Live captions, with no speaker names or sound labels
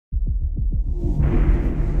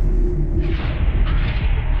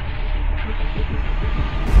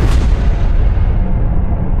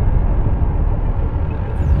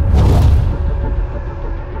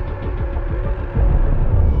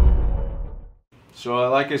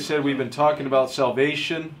So like I said, we've been talking about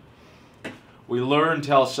salvation. We learned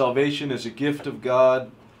how salvation is a gift of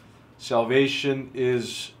God. Salvation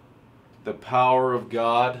is the power of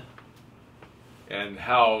God, and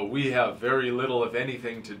how we have very little, if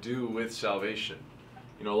anything, to do with salvation.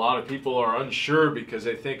 You know, a lot of people are unsure because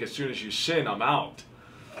they think as soon as you sin, I'm out.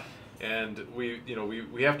 And we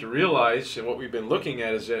have to realize, and what we've been looking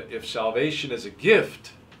at is that if salvation is a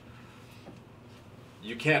gift,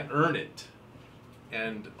 you can't earn it.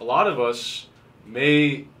 And a lot of us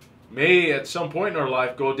may at some point in our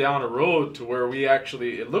life go down a road to where we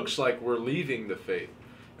actually, it looks like we're leaving the faith.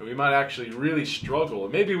 And we might actually really struggle.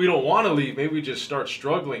 And maybe we don't want to leave. Maybe we just start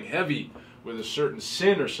struggling heavy with a certain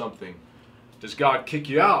sin or something. Does God kick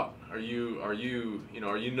you out? Are you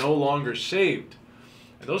no longer saved?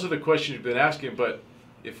 And those are the questions you've been asking. But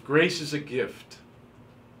if grace is a gift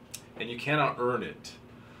and you cannot earn it,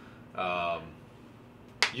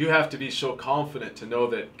 you have to be so confident to know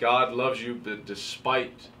that God loves you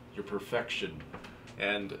despite your perfection.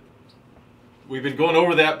 And we've been going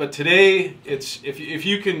over that, but today it's if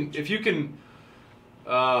you can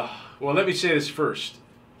well, let me say this first.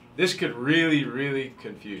 This could really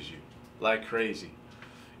confuse you like crazy.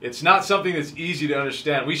 It's not something that's easy to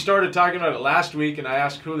understand. We started talking about it last week, and I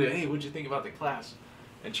asked Julia, "Hey, what'd you think about the class?"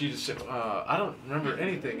 And she just said, "I don't remember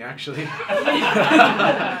anything, actually."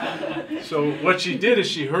 So what she did is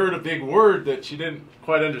she heard a big word that she didn't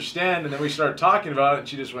quite understand, and then we started talking about it, and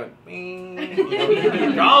she just went,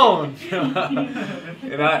 gone.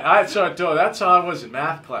 And I told her, that's how I was in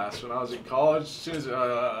math class when I was in college. As soon as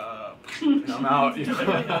I'm out. You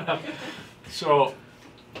know? So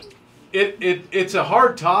it's a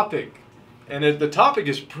hard topic, and the topic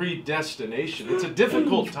is predestination. It's a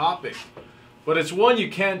difficult topic. But it's one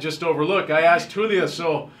you can't just overlook. I asked Julia,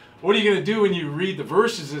 so what are you going to do when you read the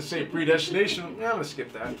verses that say predestination? Yeah, let's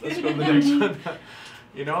skip that. Let's go to the next one.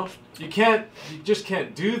 You know, you just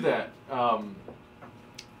can't do that.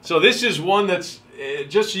 So this is one that's,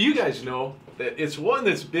 just so you guys know, that it's one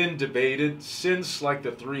that's been debated since like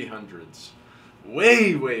the 300s.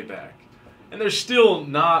 Way back. And there's still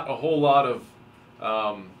not a whole lot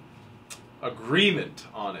of agreement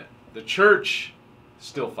on it. The church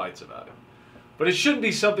still fights about it. But it shouldn't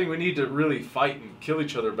be something we need to really fight and kill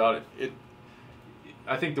each other about.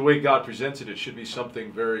 I think the way God presents it, it should be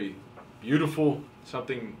something very beautiful,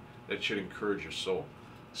 something that should encourage your soul.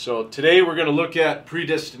 So today we're going to look at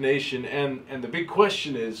predestination, and the big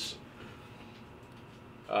question is,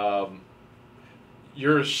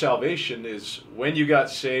 your salvation is when you got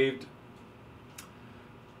saved,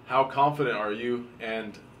 how confident are you?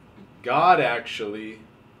 And God actually,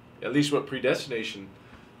 at least what predestination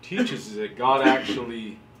teaches, is that God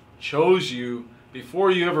actually chose you before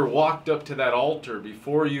you ever walked up to that altar,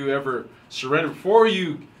 before you ever surrendered, before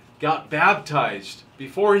you got baptized,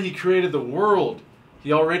 before He created the world.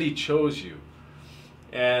 He already chose you.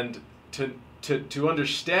 And to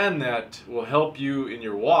understand that will help you in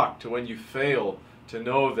your walk, to when you fail, to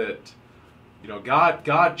know that, you know,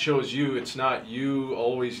 God chose you. It's not you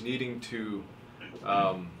always needing to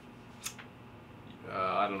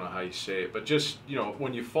I don't know how you say it, but just, you know,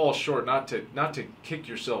 when you fall short, not to kick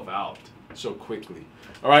yourself out so quickly.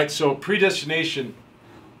 All right, so predestination.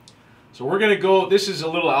 So we're going to go, this is a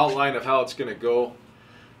little outline of how it's going to go.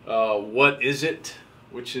 What is it?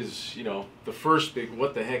 Which is, you know, the first big,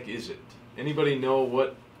 what the heck is it? Anybody know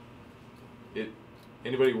what it,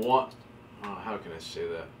 anybody want, how can I say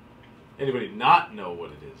that? Anybody not know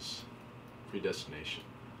what it is? Predestination.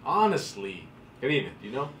 Honestly, good evening, do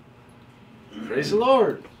you know? Praise the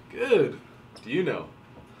Lord. Good. Do you know?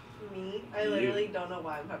 Me? I literally don't know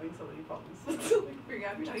why I'm having so many problems. So like, you're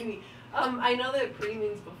talking to me. I know that pre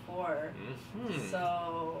means before.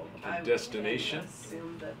 So predestination. I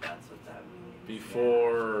assume that that's what that means.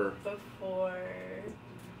 Before. Yeah. Before,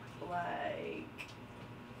 like,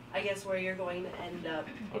 I guess where you're going to end up.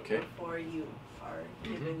 Okay. Before you are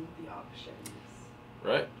given the options.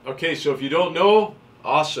 Right. Okay. So if you don't know,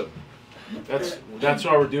 awesome. That's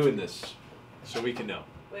why we're doing this. So we can know.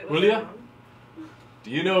 Wait, Julia?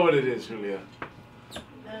 Do you know what it is, Julia?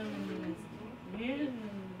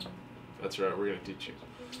 That's right, we're going to teach you.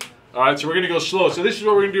 Alright, so we're going to go slow. So this is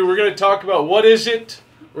what we're going to do. We're going to talk about what is it.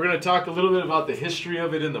 We're going to talk a little bit about the history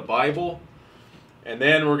of it in the Bible. And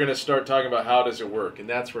then we're going to start talking about how does it work. And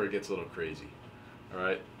that's where it gets a little crazy.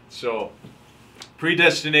 Alright, so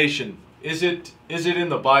predestination. Is it in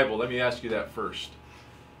the Bible? Let me ask you that first.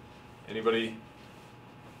 Anybody?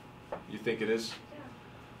 You think it is? Yeah.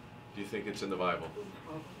 Do you think it's in the Bible?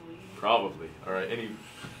 Probably. Probably. All right.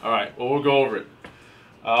 All right. Well, we'll go over it.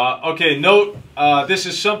 Okay, note, this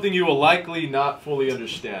is something you will likely not fully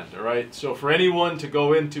understand, all right? So for anyone to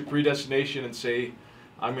go into predestination and say,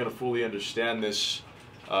 I'm going to fully understand this,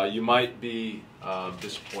 you might be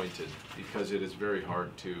disappointed, because it is very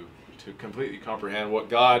hard to completely comprehend what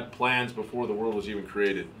God plans before the world was even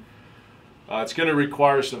created. It's going to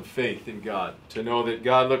require some faith in God to know that,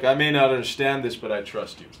 God, look, I may not understand this, but I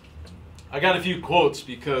trust you. I got a few quotes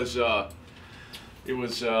because it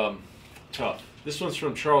was tough. This one's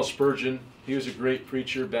from Charles Spurgeon. He was a great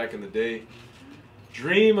preacher back in the day.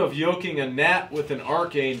 Dream of yoking a gnat with an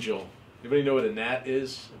archangel. Anybody know what a gnat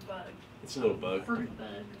is? A bug. It's a little bug. Fruit bug.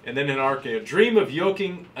 And then an archangel. Dream of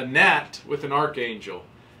yoking a gnat with an archangel.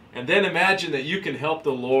 And then imagine that you can help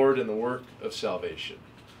the Lord in the work of salvation.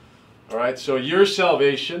 All right, so your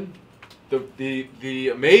salvation, the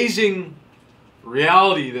amazing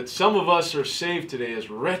reality that some of us are saved today, as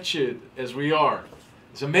wretched as we are,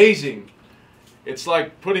 is amazing. It's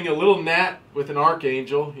like putting a little gnat with an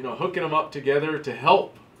archangel, you know, hooking them up together to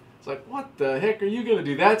help. It's like, what the heck are you going to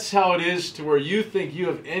do? That's how it is to where you think you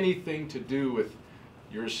have anything to do with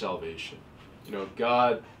your salvation. You know,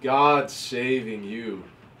 God saving you.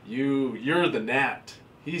 You're the gnat.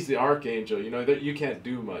 He's the archangel. You know, that you can't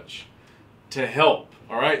do much to help.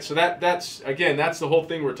 All right? So that's the whole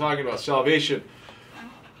thing we're talking about, salvation.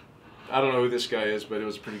 I don't know who this guy is, but it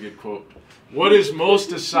was a pretty good quote. What is most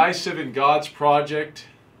decisive in God's project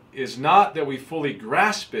is not that we fully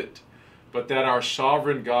grasp it, but that our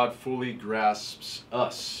sovereign God fully grasps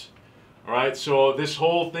us. All right, so this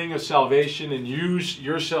whole thing of salvation and use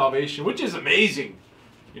your salvation, which is amazing,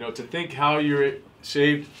 you know, to think how you're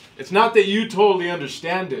saved. It's not that you totally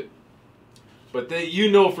understand it, but that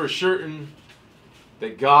you know for certain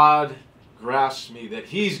that God grasps me, that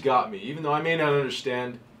He's got me. Even though I may not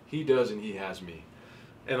understand, He does, and He has me.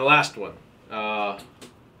 And the last one. God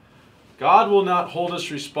will not hold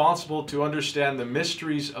us responsible to understand the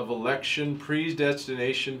mysteries of election,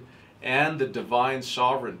 predestination, and the divine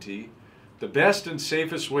sovereignty. The best and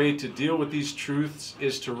safest way to deal with these truths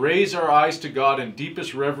is to raise our eyes to God in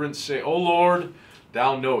deepest reverence, say, O Lord,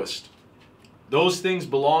 Thou knowest. Those things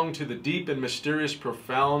belong to the deep and mysterious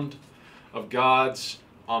profound of God's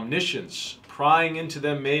omniscience. Prying into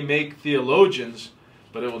them may make theologians,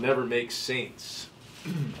 but it will never make saints.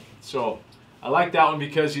 So, I like that one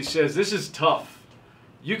because he says this is tough.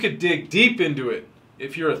 You could dig deep into it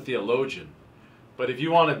if you're a theologian. But if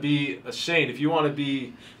you want to be a saint, if you want to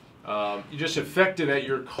be you're just effective at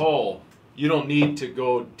your call, you don't need to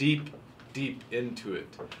go deep into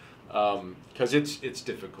it. Because it's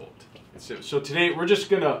difficult. So today we're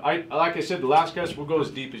just going to, like I said, the last class, we'll go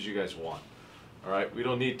as deep as you guys want. All right? We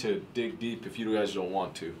don't need to dig deep if you guys don't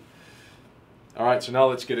want to. All right, so now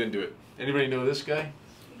let's get into it. Anybody know this guy?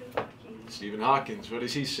 Stephen Hawkins. What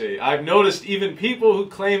does he say? I've noticed even people who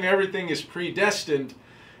claim everything is predestined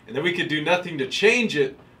and that we could do nothing to change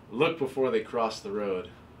it, look before they cross the road.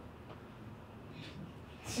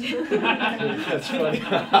 That's funny.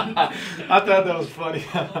 I thought that was funny.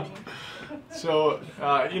 So,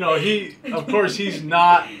 you know, of course, he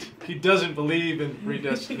doesn't believe in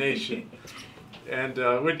predestination. And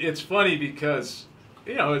it's funny because,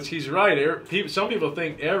 you know, he's right. Some people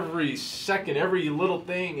think every second, every little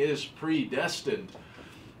thing is predestined.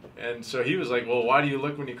 And so he was like, well, why do you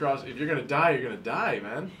look when you cross? If you're going to die, you're going to die,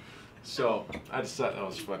 man. So I just thought that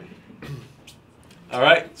was funny. All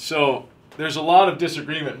right, so there's a lot of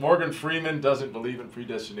disagreement. Morgan Freeman doesn't believe in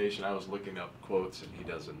predestination. I was looking up quotes, and he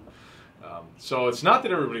doesn't. So it's not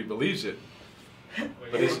that everybody believes it. But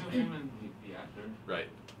Morgan Freeman, the actor? Right,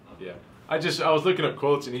 yeah. I was looking up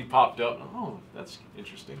quotes and he popped up. Oh, that's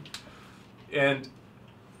interesting. And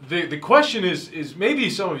the question is maybe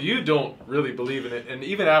some of you don't really believe in it, and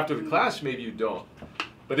even after the class maybe you don't.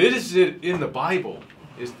 But is it in the Bible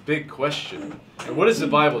is the big question. And what does the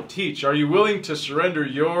Bible teach? Are you willing to surrender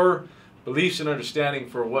your beliefs and understanding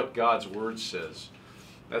for what God's Word says?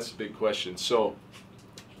 That's the big question. So,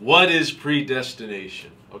 what is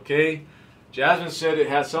predestination? Okay? Jasmine said it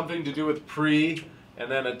has something to do with pre and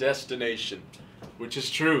then a destination, which is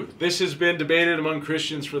true. This has been debated among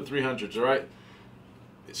Christians for 300s, all right?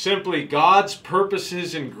 It's simply God's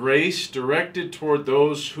purposes and grace directed toward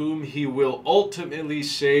those whom He will ultimately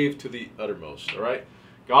save to the uttermost, all right?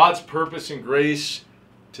 God's purpose and grace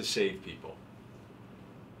to save people.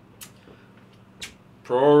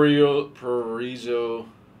 Prorizo,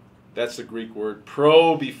 that's the Greek word.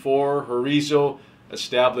 Pro, before, horizo,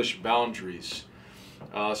 establish boundaries.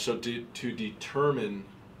 So to determine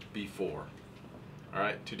before. All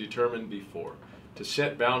right, to determine before. To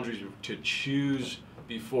set boundaries, to choose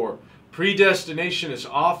before. Predestination is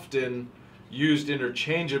often used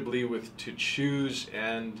interchangeably with to choose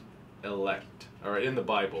and elect, all right, in the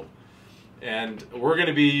Bible. And I'm going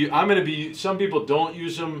to be, some people don't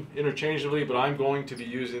use them interchangeably, but I'm going to be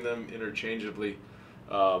using them interchangeably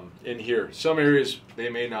in here. Some areas they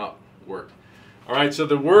may not work. All right, so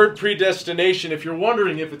the word predestination, if you're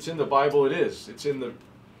wondering if it's in the Bible, it is. It's in the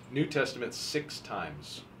New Testament 6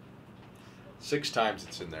 times. 6 times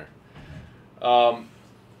it's in there.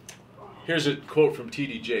 Here's a quote from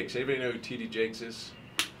T.D. Jakes. Anybody know who T.D. Jakes is?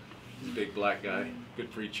 He's a big black guy.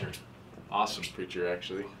 Good preacher. Awesome preacher,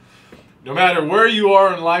 actually. No matter where you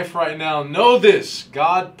are in life right now, know this: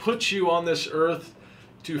 God put you on this earth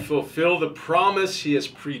to fulfill the promise He has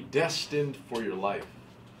predestined for your life.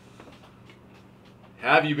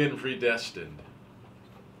 Have you been predestined?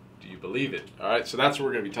 Do you believe it? All right, so that's what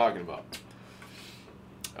we're going to be talking about.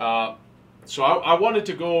 So I wanted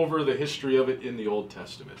to go over the history of it in the Old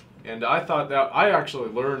Testament. And I thought that I actually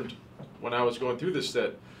learned when I was going through this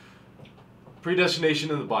that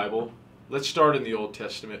predestination in the Bible, let's start in the Old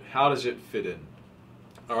Testament. How does it fit in?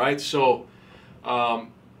 All right, so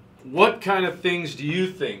what kind of things do you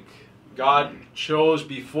think God chose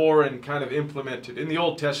before and kind of implemented in the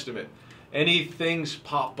Old Testament? Any things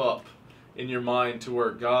pop up in your mind to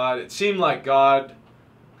where God, it seemed like God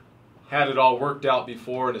had it all worked out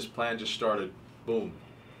before and His plan just started, boom,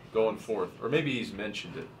 going forth. Or maybe He's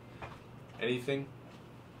mentioned it. Anything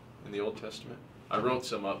in the Old Testament? I wrote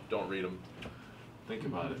some up. Don't read them. Think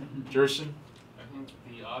about it. Jerson? I think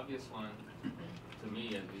the obvious one, to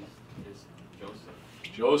me at least, is Joseph.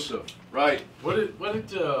 Joseph, right.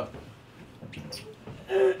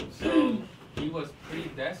 So he was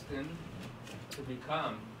predestined to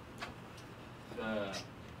become the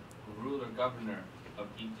ruler governor of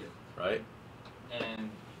Egypt. Right. And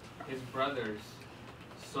his brothers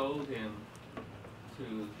sold him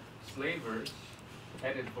to slavers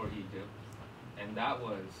headed for Egypt, and that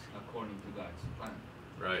was according to God's plan.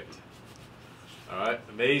 Right. All right.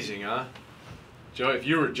 Amazing, huh? Joe, if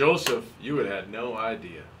you were Joseph, you would have had no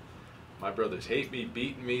idea. My brothers hate me,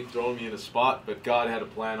 beating me, throwing me in a spot, but God had a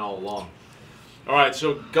plan all along. All right,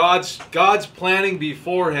 so God's planning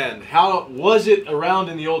beforehand. How was it around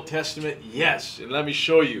in the Old Testament? Yes, and let me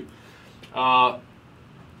show you.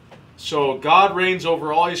 So God reigns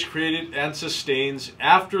over all He's created and sustains.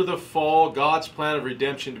 After the fall, God's plan of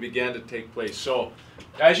redemption began to take place. So,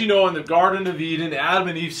 as you know, in the Garden of Eden, Adam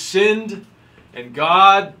and Eve sinned, and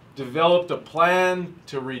God developed a plan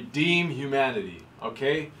to redeem humanity.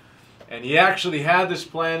 Okay? And He actually had this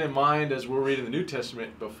plan in mind, as we're reading the New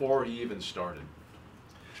Testament, before He even started.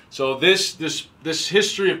 So this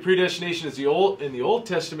history of predestination in the Old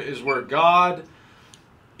Testament is where God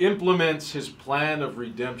implements His plan of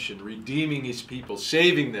redemption, redeeming His people,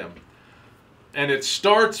 saving them. And it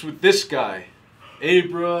starts with this guy,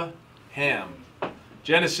 Abraham.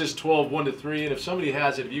 Genesis 12, 1-3. And if somebody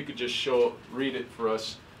has it, if you could just read it for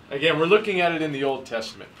us. Again, we're looking at it in the Old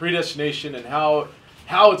Testament. Predestination and how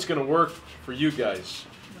it's going to work for you guys.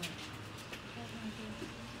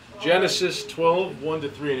 Genesis 12, 1-3.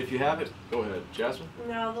 And if you have it, go ahead. Jasmine?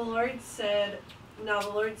 Now the Lord said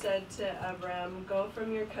to Abram, "Go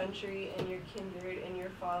from your country and your kindred and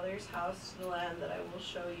your father's house to the land that I will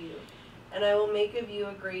show you. And I will make of you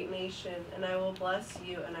a great nation, and I will bless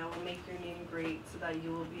you, and I will make your name great, so that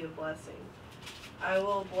you will be a blessing. I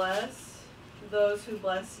will bless those who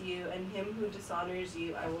bless you, and him who dishonors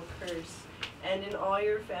you I will curse. And in all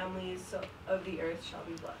your families of the earth shall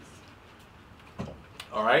be blessed."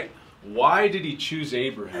 All right. Why did He choose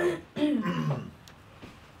Abraham?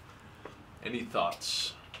 Any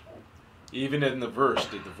thoughts? Even in the verse,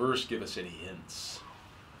 did the verse give us any hints?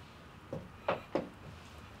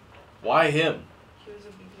 Why him? He was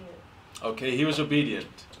obedient. Okay, he was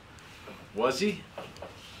obedient. Was he?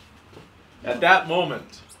 At that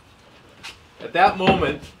moment,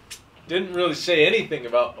 didn't really say anything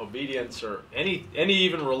about obedience or any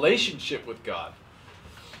even relationship with God.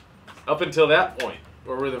 Up until that point,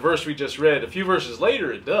 or the verse we just read, a few verses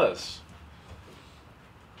later it does.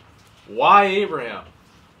 Why Abraham?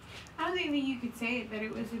 I don't think that you could say that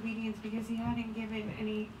it was obedience because he hadn't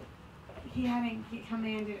commanded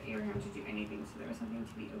Abraham to do anything, so there was something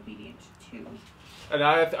to be obedient to. And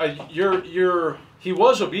he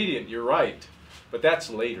was obedient. You're right, but that's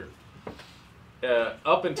later.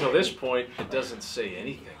 Up until this point, it doesn't say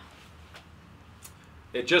anything.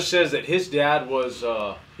 It just says that his dad was.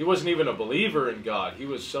 He wasn't even a believer in God. He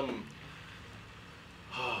was some.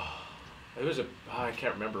 It was I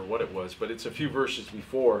can't remember what it was, but it's a few verses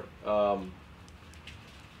before.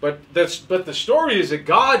 But the story is that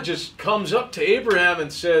God just comes up to Abraham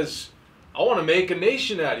and says, "I want to make a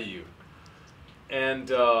nation out of you."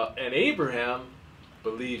 And Abraham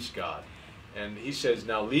believes God. And he says,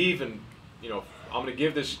 now leave and, I'm going to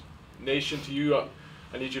give this nation to you.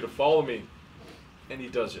 I need you to follow me. And he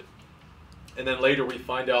does it. And then later we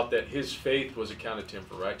find out that his faith was accounted to him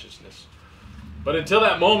for righteousness. But until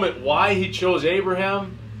that moment, why he chose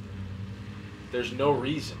Abraham, there's no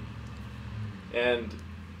reason. And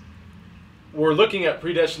we're looking at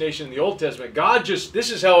predestination in the Old Testament.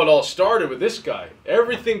 This is how it all started with this guy.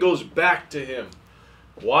 Everything goes back to him.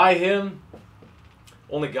 Why him?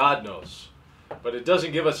 Only God knows. But it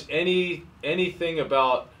doesn't give us anything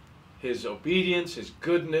about his obedience, his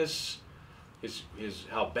goodness, his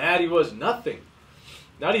how bad he was. Nothing.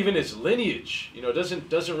 Not even his lineage.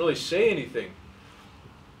 Doesn't really say anything.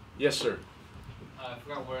 Yes, sir. I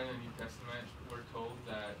forgot where in the New Testament we're told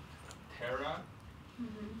that Terah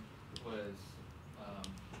was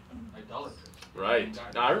idolatrous. Right.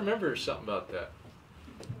 Now I remember something about that.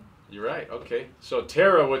 You're right. Okay. So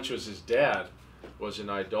Terah, which was his dad, was an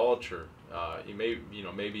idolater. He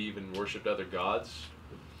maybe even worshipped other gods.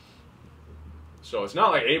 So it's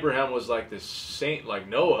not like Abraham was like this saint like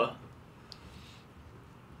Noah.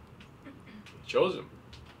 He chose him.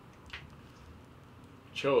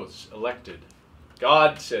 Elected.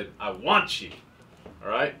 God said, I want you. All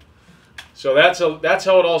right? So that's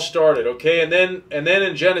how it all started, okay? And then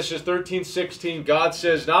in Genesis 13:16, God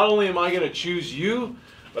says, not only am I going to choose you,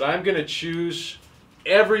 but I'm going to choose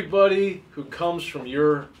everybody who comes from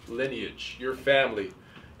your lineage, your family.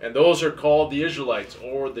 And those are called the Israelites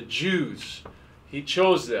or the Jews. He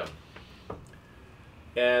chose them.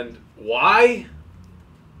 And why?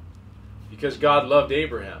 Because God loved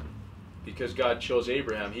Abraham. Because God chose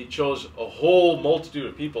Abraham. He chose a whole multitude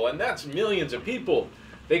of people. And that's millions of people.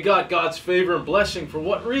 They got God's favor and blessing for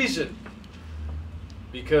what reason?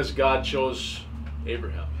 Because God chose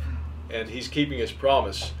Abraham. And he's keeping his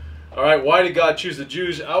promise. All right, why did God choose the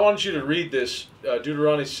Jews? I want you to read this,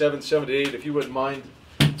 Deuteronomy 7:7-8, if you wouldn't mind.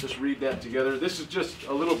 Just read that together. This is just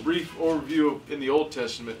a little brief overview in the Old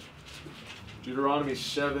Testament. Deuteronomy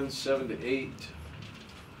 7:7-8.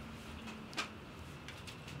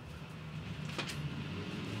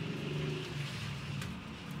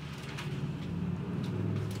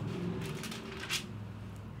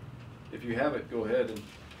 If you have it, go ahead.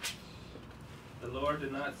 The Lord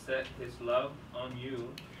did not set his love on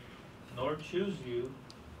you, nor choose you,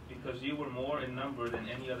 because you were more in number than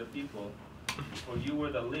any other people, for you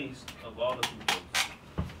were the least of all the peoples.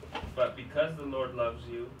 But because the Lord loves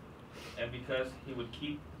you, and because he would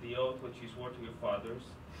keep the oath which he swore to your fathers,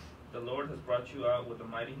 the Lord has brought you out with a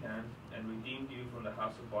mighty hand, and redeemed you from the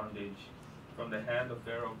house of bondage, from the hand of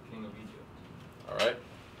Pharaoh, king of Egypt. All right.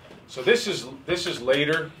 So this is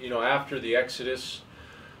later, after the Exodus.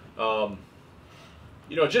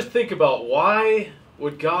 Just think about, why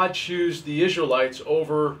would God choose the Israelites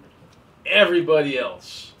over everybody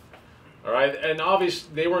else? All right, and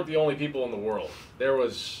obviously they weren't the only people in the world. There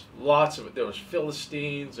was lots of it. There was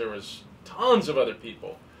Philistines. There was tons of other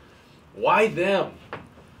people. Why them?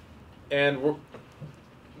 And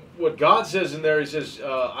what God says in there, he says,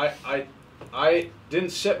 I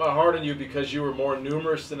didn't set my heart on you because you were more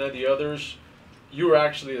numerous than the others. You were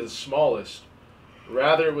actually the smallest.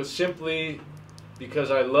 Rather, it was simply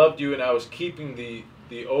because I loved you and I was keeping the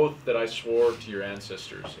oath that I swore to your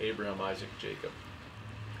ancestors, Abraham, Isaac, Jacob.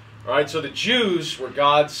 All right, so the Jews were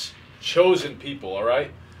God's chosen people, all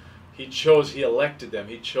right? He elected them,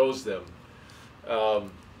 he chose them.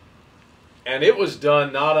 And it was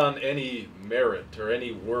done not on any merit or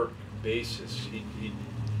any work basis.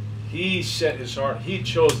 He set his heart, he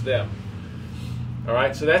chose them. All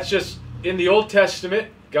right, so that's just in the Old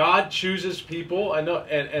Testament. God chooses people. I know,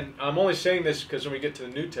 and I'm only saying this because when we get to the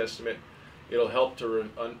New Testament, it'll help to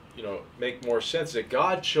make more sense that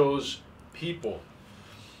God chose people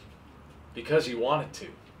because he wanted to.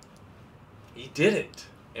 He did it.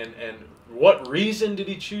 And what reason did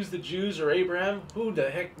he choose the Jews or Abraham? Who the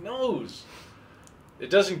heck knows? It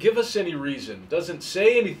doesn't give us any reason. It doesn't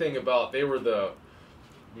say anything about they were the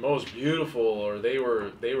most beautiful or they were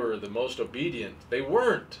the most obedient. They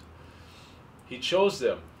weren't. He chose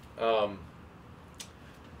them.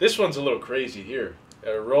 This one's a little crazy here.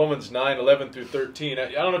 Romans 9:11-13. I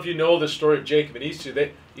don't know if you know the story of Jacob and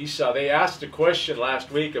Esau. They asked a question last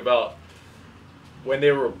week about when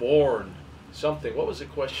they were born. Something. What was the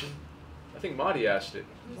question? I think Marty asked it.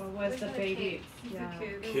 What was the baby? Yeah.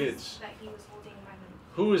 Kids. That he was holding by them.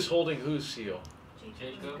 Who is holding whose seal?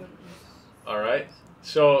 Jacob. All right.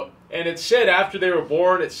 So, and it said after they were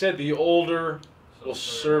born, it said the older will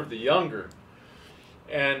serve the younger.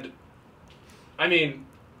 And, I mean,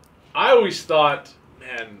 I always thought,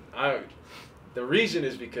 man, the reason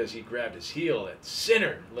is because he grabbed his heel, that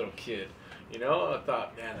sinner little kid. You know, I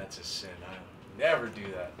thought, man, that's a sin. I would never do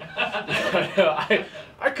that.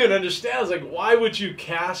 I couldn't understand. I was like, why would you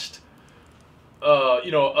cast,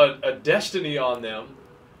 a destiny on them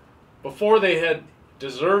before they had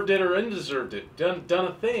deserved it or undeserved it, done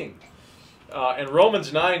a thing? And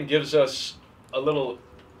Romans 9 gives us a little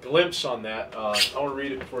glimpse on that. I want to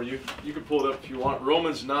read it for you. You can pull it up if you want.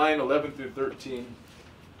 Romans 9, 11 through 13.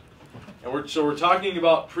 And we're talking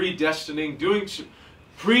about predestining,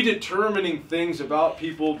 predetermining things about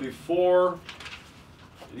people before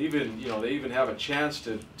they even have a chance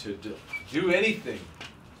to do anything.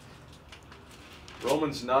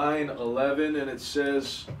 Romans 9, 11, and it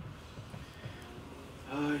says,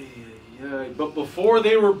 but before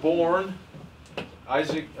they were born,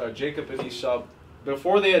 Jacob and Esau,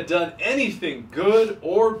 before they had done anything good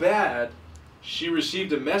or bad, she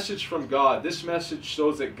received a message from God. This message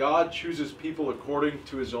shows that God chooses people according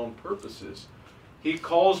to his own purposes. He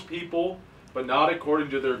calls people, but not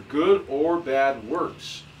according to their good or bad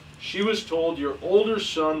works. She was told, your older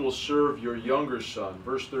son will serve your younger son.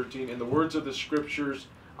 Verse 13, in the words of the scriptures,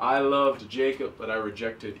 I loved Jacob, but I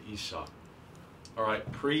rejected Esau. All right,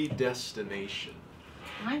 predestination.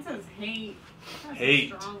 Mine says hate. That's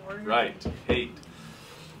Hate, a strong word. right, hate.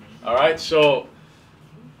 All right, so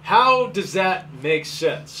how does that make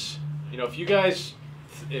sense? You know, if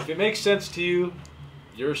it makes sense to you,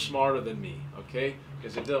 you're smarter than me, okay?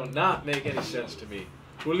 Because it does not make any sense to me.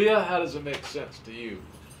 Julia, how does it make sense to you?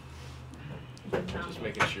 Just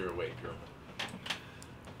making sure you're awake, girl.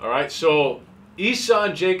 All right, so Esau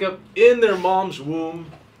and Jacob in their mom's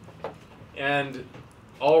womb, and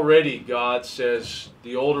already God says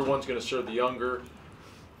the older one's going to serve the younger.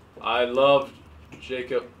 I loved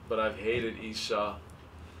Jacob, but I've hated Esau.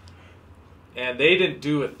 And they didn't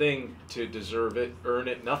do a thing to deserve it, earn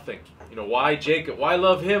it, nothing. You know, why Jacob? Why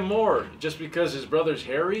love him more? Just because his brother's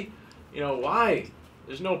hairy? You know, why?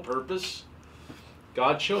 There's no purpose.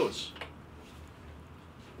 God chose.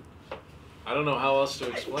 I don't know how else to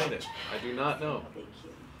explain it. I do not know.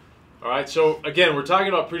 All right, so again, we're talking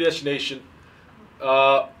about predestination.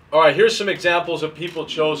 All right, here's some examples of people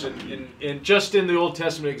chosen in the Old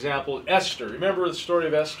Testament example. Esther. Remember the story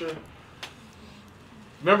of Esther?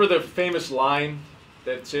 Remember the famous line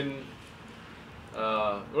that's in,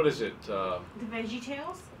 what is it? The Veggie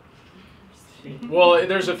Tales? Well,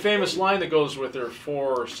 there's a famous line that goes with her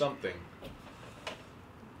for something.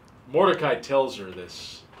 Mordecai tells her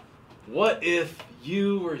this. What if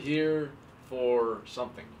you were here for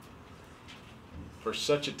something? For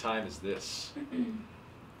such a time as this.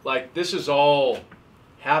 Like, this is all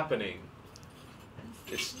happening.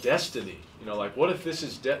 It's destiny. You know, like, what if this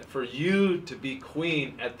is for you to be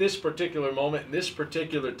queen at this particular moment, in this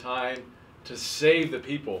particular time, to save the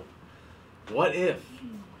people? What if?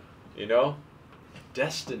 You know?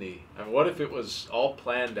 Destiny. I mean, what if it was all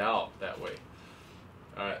planned out that way?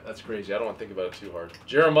 All right, that's crazy. I don't want to think about it too hard.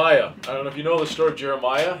 Jeremiah. I don't know if you know the story of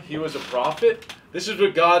Jeremiah. He was a prophet. This is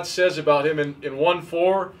what God says about him in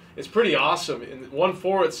 1:4. It's pretty awesome. In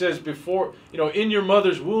 1:4 it says, before, you know, in your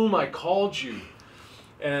mother's womb I called you.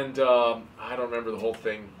 And I don't remember the whole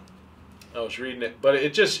thing. I was reading it, but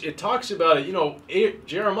it talks about it. You know,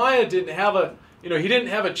 Jeremiah didn't have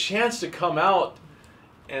a chance to come out.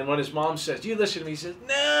 And when his mom says, "Do you listen to me?" He says,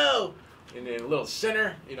 "No." And then a little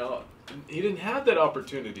sinner, you know, he didn't have that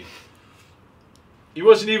opportunity. He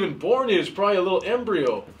wasn't even born. He was probably a little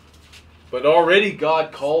embryo, but already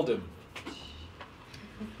God called him.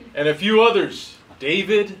 And a few others: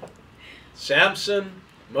 David, Samson,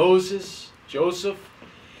 Moses, Joseph.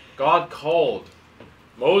 God called.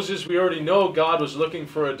 Moses, we already know God was looking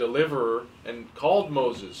for a deliverer and called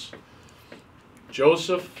Moses.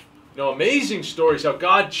 Joseph, you know, amazing stories how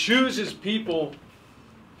God chooses people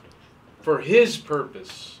for his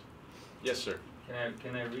purpose. Yes, sir.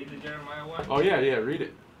 Can I read the Jeremiah one? Oh, yeah, read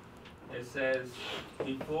it. It says,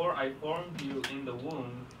 before I formed you in the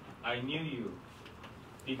womb, I knew you.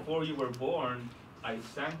 Before you were born, I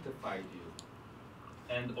sanctified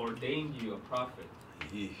you and ordained you a prophet to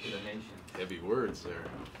the nations. Heavy words there.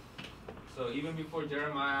 So even before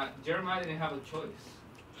Jeremiah didn't have a choice.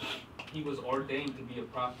 He was ordained to be a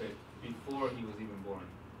prophet before he was even born.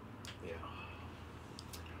 Yeah.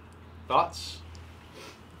 Thoughts?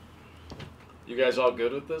 You guys all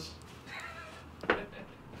good with this?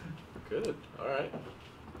 Good. All right.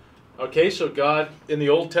 Okay, so God, in the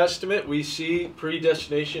Old Testament, we see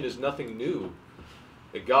predestination is nothing new.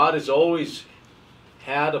 That God has always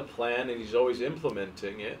had a plan and he's always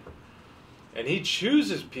implementing it. And he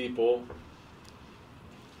chooses people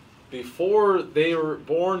before they were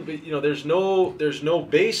born, you know, there's no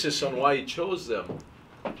basis on why he chose them.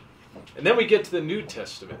 And then we get to the New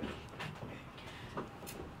Testament.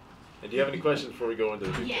 And do you have any questions before we go into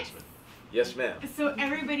the New Testament? Yes, ma'am. So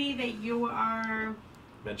everybody that you are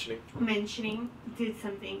mentioning did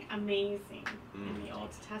something amazing in the Old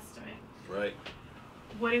Testament. Right.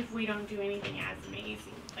 What if we don't do anything as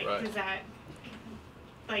amazing? Like, right. Does that,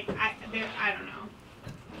 like, I don't know.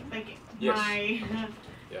 Like, yes.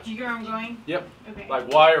 Do you get where I'm going? Yep. Okay.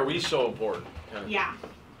 Like, why are we so important? Kind of yeah. Thing.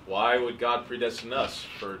 Why would God predestine us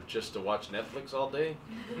for just to watch Netflix all day?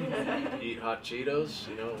 Eat hot Cheetos?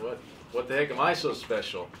 You know, what the heck am I so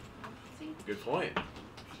special? Good point.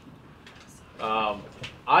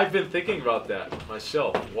 I've been thinking about that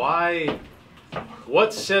myself.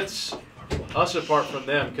 What sets us apart from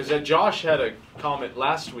them? Because Josh had a comment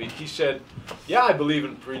last week. He said, yeah, I believe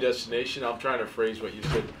in predestination. I'm trying to phrase what you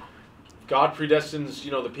said. God predestines,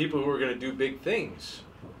 you know, the people who are going to do big things.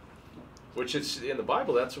 Which it's in the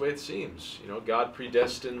Bible, that's the way it seems. You know, God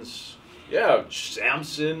predestines,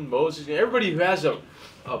 Samson, Moses, everybody who has a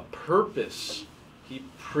purpose, he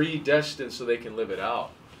predestines so they can live it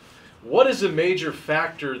out. What is a major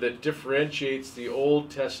factor that differentiates the Old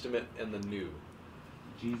Testament and the New?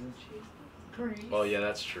 Jesus. Grace. Oh yeah,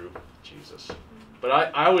 that's true. Jesus. But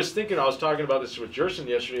I was thinking, I was talking about this with Jerson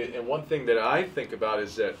yesterday, and one thing that I think about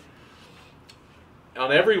is that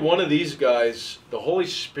on every one of these guys, the Holy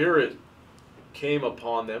Spirit came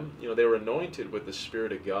upon them. You know, they were anointed with the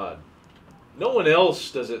Spirit of God. No one else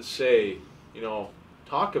does it say, you know,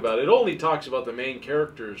 talk about it. It only talks about the main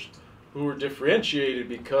characters who were differentiated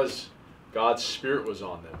because God's Spirit was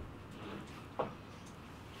on them.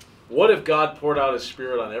 What if God poured out His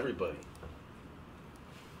Spirit on everybody?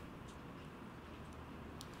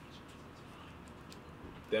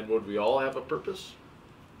 Then would we all have a purpose?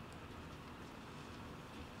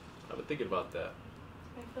 I've been thinking about that.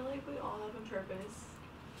 I feel like we all have a purpose,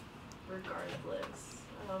 regardless.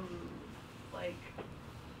 Like,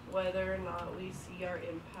 whether or not we see our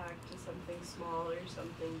impact to something small or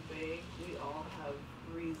something big, we all have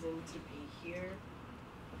reason to be here.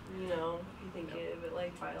 You know, if you think of it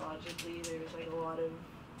like biologically, there's like a lot of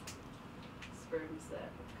sperms that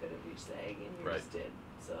could have reached the egg and yours did.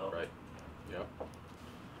 So. Right. Yep.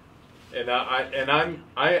 And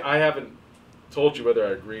I haven't told you whether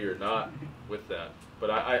I agree or not with that. But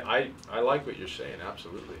I like what you're saying,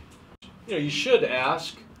 absolutely. You know, you should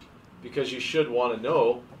ask because you should want to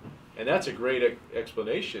know, and that's a great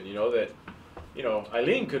explanation, you know, that, you know,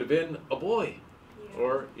 Eileen could have been a boy,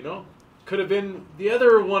 or, you know, could have been the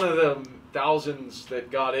other one of the thousands that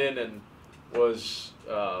got in and was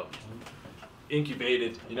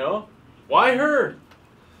incubated, you know? Why her?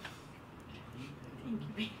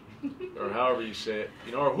 Or however you say it,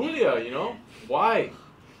 you know, or Julia, you know? Why?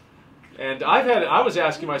 And I was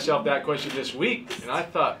asking myself that question this week, and I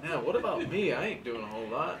thought, man, what about me? I ain't doing a whole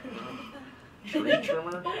lot. Tree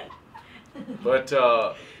trimmer. But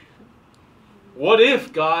what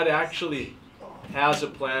if God actually has a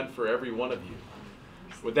plan for every one of you?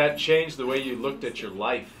 Would that change the way you looked at your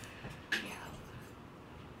life?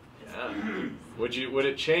 Yeah. Would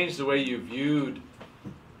it change the way you viewed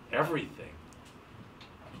everything?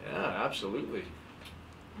 Yeah, absolutely.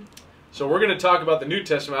 So we're going to talk about the New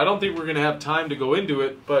Testament. I don't think we're going to have time to go into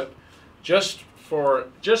it, but just for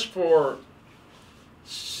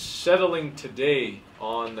settling today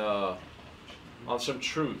on some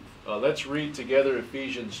truth, let's read together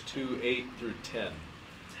Ephesians 2:8 through 10.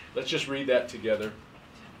 Let's just read that together.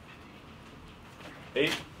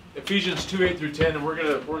 Ephesians 2:8 through 10, and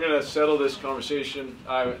we're gonna settle this conversation.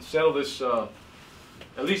 Settle this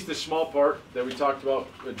at least this small part that we talked about,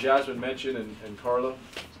 that Jasmine mentioned and Carla.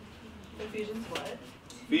 Ephesians what?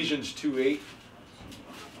 Ephesians 2:8.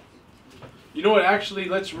 You know what? Actually,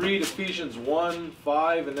 let's read Ephesians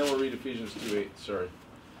 1:5, and then we'll read Ephesians 2:8. Sorry.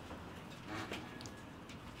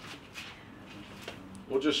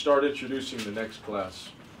 We'll just start introducing the next class.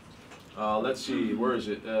 Let's see. Where is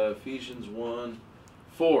it? Ephesians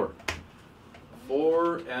 1:4.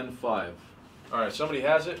 4 and 5. All right. Somebody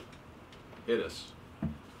has it? Hit us.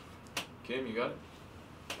 Kim, you got it?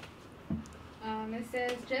 It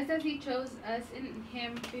says, just as He chose us in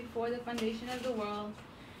Him before the foundation of the world,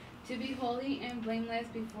 to be holy and blameless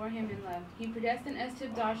before Him in love. He predestined us to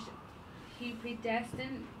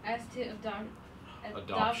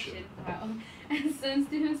adoption. Wow, as sons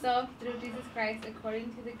to Himself through Jesus Christ,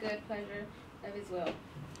 according to the good pleasure of His will.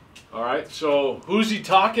 All right. So who's He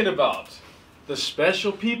talking about? The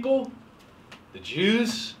special people, the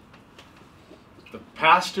Jews, the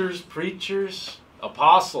pastors, preachers,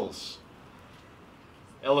 apostles.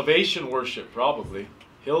 Elevation worship, probably.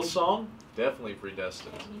 Hillsong, definitely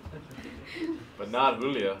predestined. But not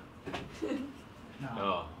Julia.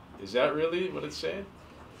 No. Is that really what it's saying?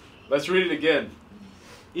 Let's read it again.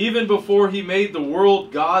 Even before he made the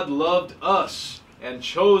world, God loved us and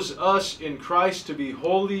chose us in Christ to be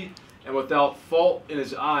holy and without fault in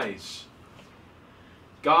his eyes.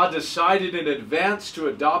 God decided in advance to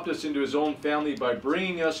adopt us into his own family by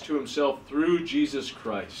bringing us to himself through Jesus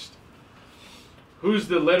Christ. Who's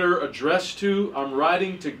the letter addressed to?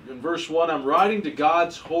 In verse 1, I'm writing to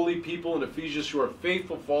God's holy people in Ephesus who are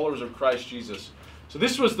faithful followers of Christ Jesus. So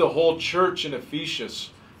this was the whole church in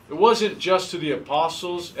Ephesus. It wasn't just to the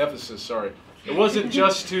apostles, Ephesus, sorry. It wasn't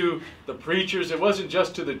just to the preachers. It wasn't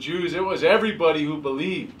just to the Jews. It was everybody who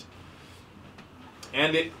believed.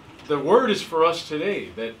 And the word is for us today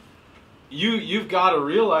that you've got to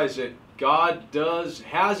realize that God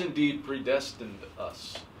has indeed predestined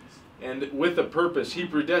us. And with a purpose, he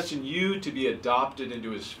predestined you to be adopted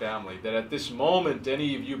into his family. That at this moment,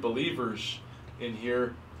 any of you believers in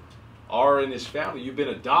here are in his family. You've been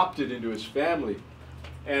adopted into his family.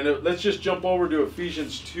 And let's just jump over to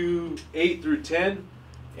Ephesians 2, 8 through 10.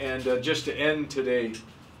 And just to end today,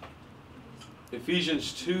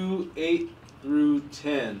 Ephesians 2, 8 through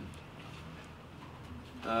 10.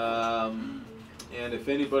 And if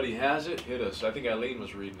anybody has it, hit us. I think Eileen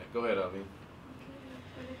was reading it. Go ahead, Eileen.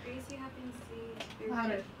 For the grace you have been saved through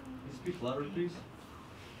Louder. faith. Can you speak louder, please?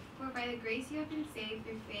 For by the grace you have been saved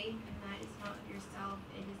through faith, and that is not of yourself,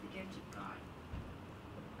 it is the gift of God.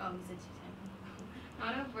 Oh, he said to him.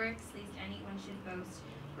 Not of works, lest anyone should boast,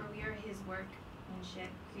 for we are his workmanship,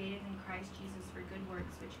 created in Christ Jesus for good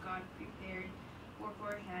works, which God prepared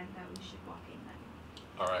beforehand that we should walk in them.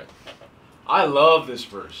 All right. I love this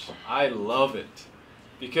verse. I love it.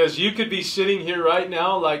 Because you could be sitting here right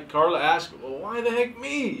now, like Carla asked, well, why the heck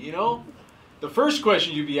me? You know? The first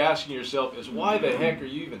question you'd be asking yourself is, why the heck are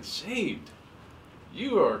you even saved?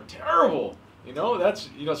 You are terrible. You know,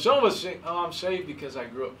 some of us think, oh, I'm saved because I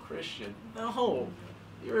grew up Christian. No,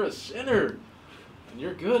 you're a sinner. And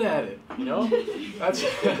you're good at it, you know? That's,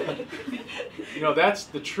 that's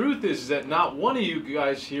the truth is that not one of you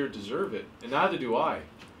guys here deserve it, and neither do I.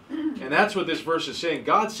 And that's what this verse is saying.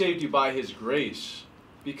 God saved you by his grace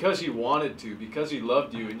because he wanted to, because he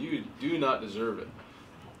loved you, and you do not deserve it.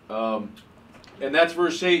 And that's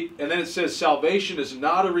verse 8. And then it says, salvation is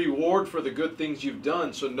not a reward for the good things you've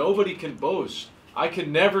done, so nobody can boast. I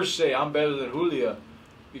can never say I'm better than Julia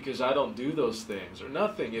because I don't do those things or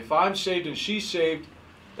nothing. If I'm saved and she's saved,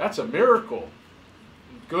 that's a miracle.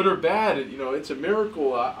 Good or bad, it's a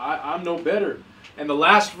miracle. I'm no better. And the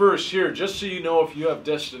last verse here, just so you know if you have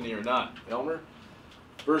destiny or not, Elmer.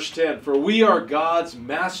 Verse 10, for we are God's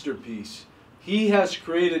masterpiece. He has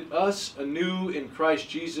created us anew in Christ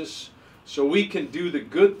Jesus so we can do the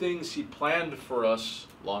good things he planned for us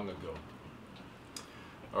long ago.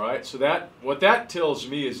 All right, so what that tells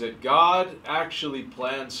me is that God actually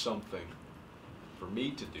planned something for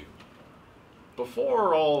me to do.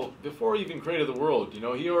 Before he even created the world,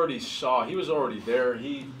 he already saw, he was already there.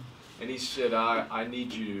 And he said, I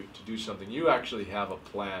need you to do something. You actually have a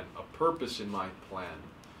plan, a purpose in my plan.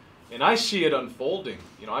 And I see it unfolding.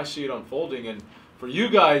 I see it unfolding. And for you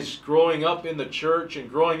guys growing up in the church and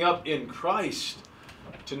growing up in Christ,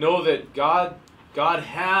 to know that God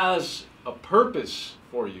has a purpose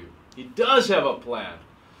for you. He does have a plan.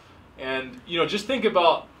 And, just think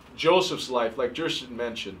about Joseph's life, like Justin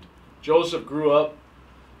mentioned. Joseph grew up,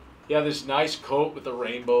 he had this nice coat with a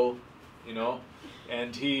rainbow,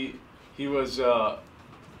 and he was,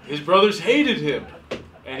 his brothers hated him.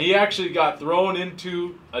 And he actually got thrown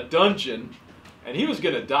into a dungeon, and he was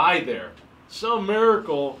going to die there. Some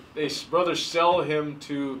miracle, his brothers sell him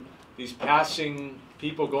to these passing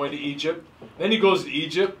people going to Egypt. Then he goes to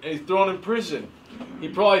Egypt, and he's thrown in prison. He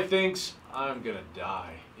probably thinks, I'm going to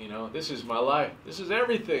die. This is my life. This is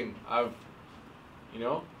everything.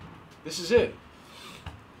 This is it.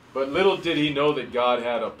 But little did he know that God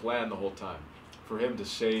had a plan the whole time for him to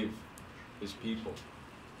save his people.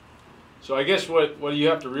 So I guess what you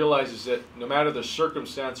have to realize is that no matter the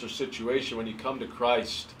circumstance or situation, when you come to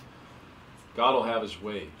Christ, God will have his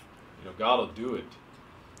way. God will do it.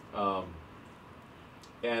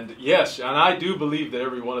 And yes, and I do believe that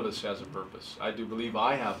every one of us has a purpose. I do believe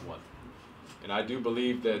I have one. And I do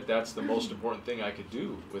believe that that's the most important thing I could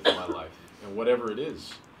do with my life, and whatever it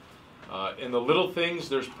is. In the little things,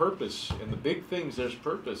 there's purpose. In the big things, there's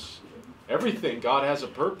purpose. Everything, God has a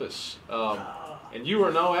purpose. And you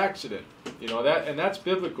are no accident. And that's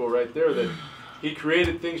biblical right there, that he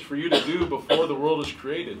created things for you to do before the world was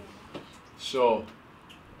created. So,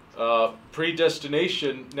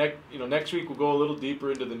 predestination, next week we'll go a little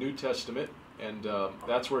deeper into the New Testament, and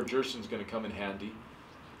that's where Gerson's going to come in handy,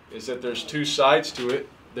 is that there's two sides to it.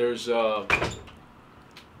 There's the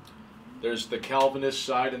Calvinist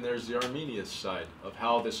side and there's the Arminian side of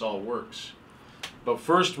how this all works. But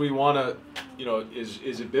first we want to, you know, is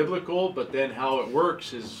it biblical? But then how it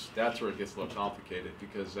works that's where it gets a little complicated,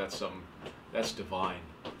 because that's divine.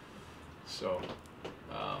 So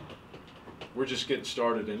we're just getting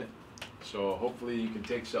started in it. So hopefully you can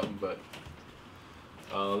take something. But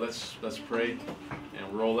let's pray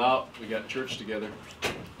and roll out. We got church together.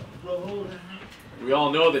 We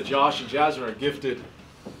all know that Josh and Jasmine are gifted.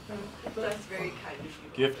 That's very kind of you.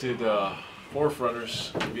 Gifted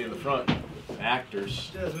forefronters to be in the front,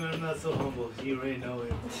 actors. Jasmine, I'm not so humble. You already know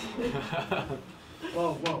it.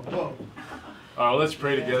 Whoa, whoa, whoa. All right, let's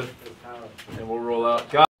pray together, and we'll roll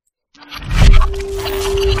out. God.